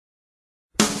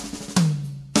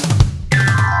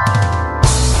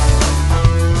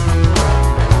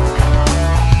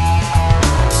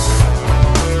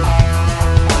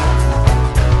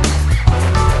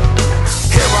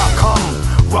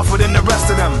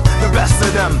the best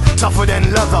of them, tougher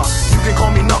than leather. You can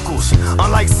call me Knuckles,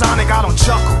 unlike Sonic I don't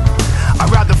chuckle. I'd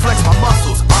rather flex my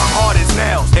muscles, I'm hard as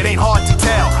nails, it ain't hard to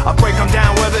tell. I break them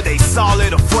down whether they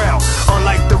solid or frail.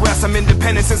 Unlike the rest, I'm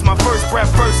independent since my first breath.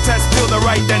 First test, feel the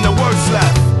right, then the worst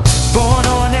left. Born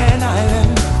on an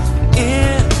island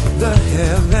in the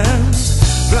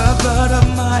heavens, the blood of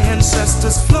my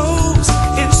ancestors flows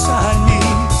inside me.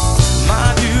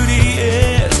 My duty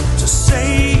is to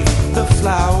save the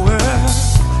flower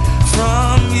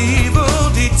from evil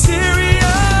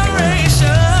deterioration.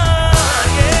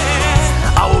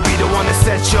 Yeah, I will be the one to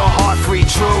set your heart free,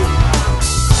 true.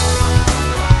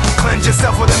 Cleanse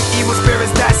yourself with them evil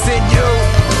spirits that's in you.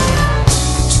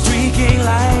 Streaking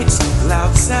lights,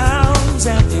 loud sounds,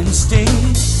 and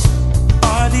instincts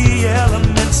are the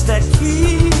elements that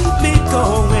keep me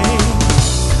going.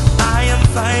 I am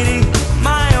fighting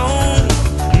my own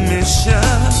mission.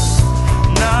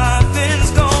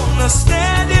 Nothing's gonna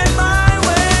stand in my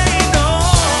way, no,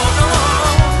 no.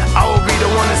 I will be the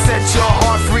one to set your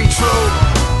heart free, true.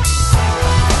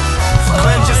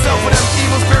 Cleanse yourself with them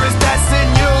evil spirits that's in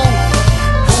you.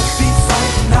 Won't be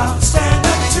frightened, I'll stand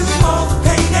up to all the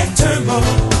pain and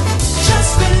turmoil.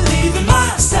 Just believe in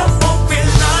myself, won't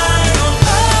rely on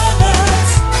others.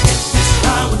 Get this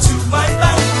power to wipe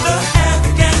out the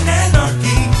havoc and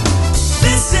anarchy.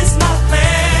 This is my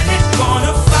plan, it's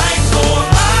gonna fight for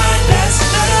my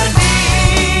destiny.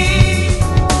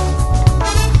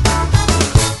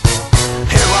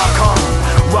 Here I come,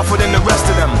 rougher than the rest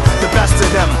of them, the best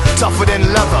of them, tougher than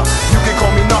leather. You can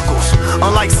call me Knuckles,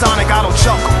 unlike Sonic I don't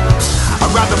chuckle. I'd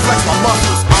rather flex my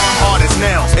muscles, I'm hard as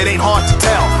nails, it ain't hard to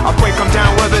tell. I break them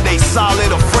down whether they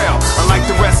solid or frail. Unlike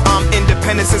the rest, I'm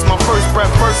independent since my first breath.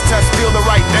 First test, feel the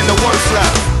right, then the worst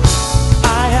left.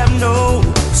 I have no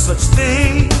such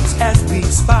things as weak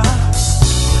spots.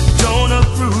 Don't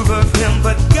approve of him,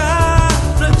 but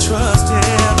gotta trust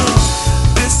him.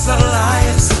 This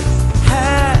alliance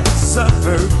has a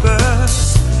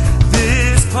purpose.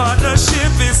 This partnership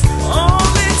is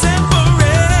only temporary.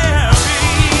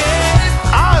 Yeah.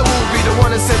 I will be the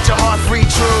one to set your heart free,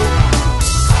 true.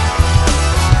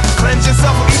 Cleanse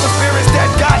yourself of evil spirits that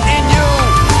got in you.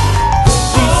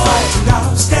 Be frightened,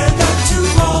 I'll stand up to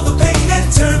all the pain and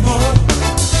turmoil.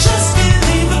 Just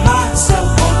believe in myself,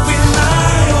 won't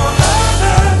rely on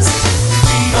others.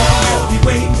 We all will be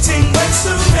waiting when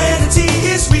serenity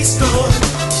is restored.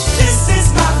 This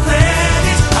is my plan,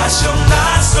 I shall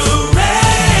not surrender.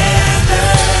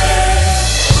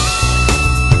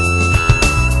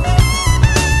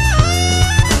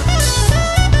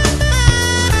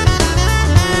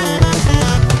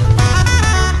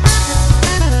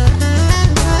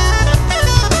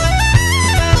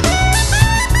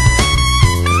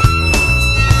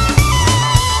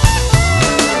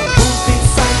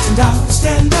 I'll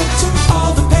stand up to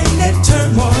all the pain and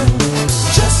turmoil.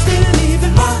 Just believe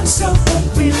in myself, won't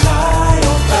rely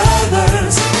on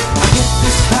others. I get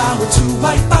this power to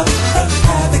wipe out the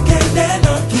havoc and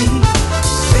anarchy.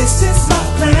 This is my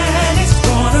plan, it's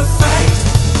gonna fight.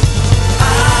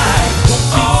 I won't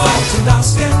be frightened, I'll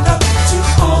stand up to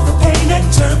all the pain and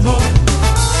turmoil.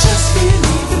 Just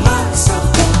believe in myself,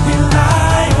 won't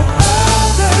rely on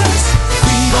others.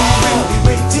 We will be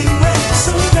waiting when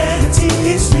serenity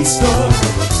is restored.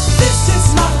 This is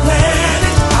my plan,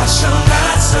 I shall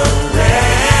not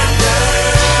surrender.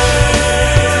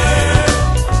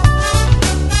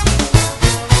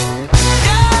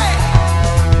 Yeah,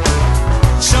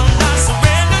 shall not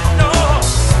surrender, no.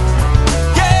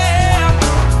 Yeah,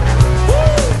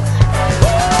 woo.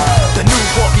 The new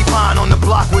porcupine on the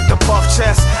block with the puff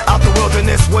chest. Out the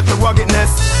wilderness with the ruggedness.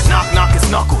 Knock knock is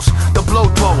Knuckles, the blow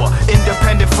thrower,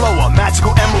 independent flower,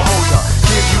 magical emerald holder.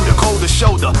 Give you the coldest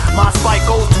shoulder, my spike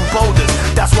goes through boulders.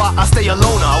 That's why I stay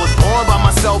alone. I was born by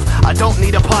myself, I don't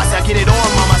need a posse, I get it on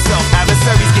by myself.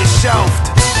 Adversaries get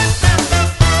shelved.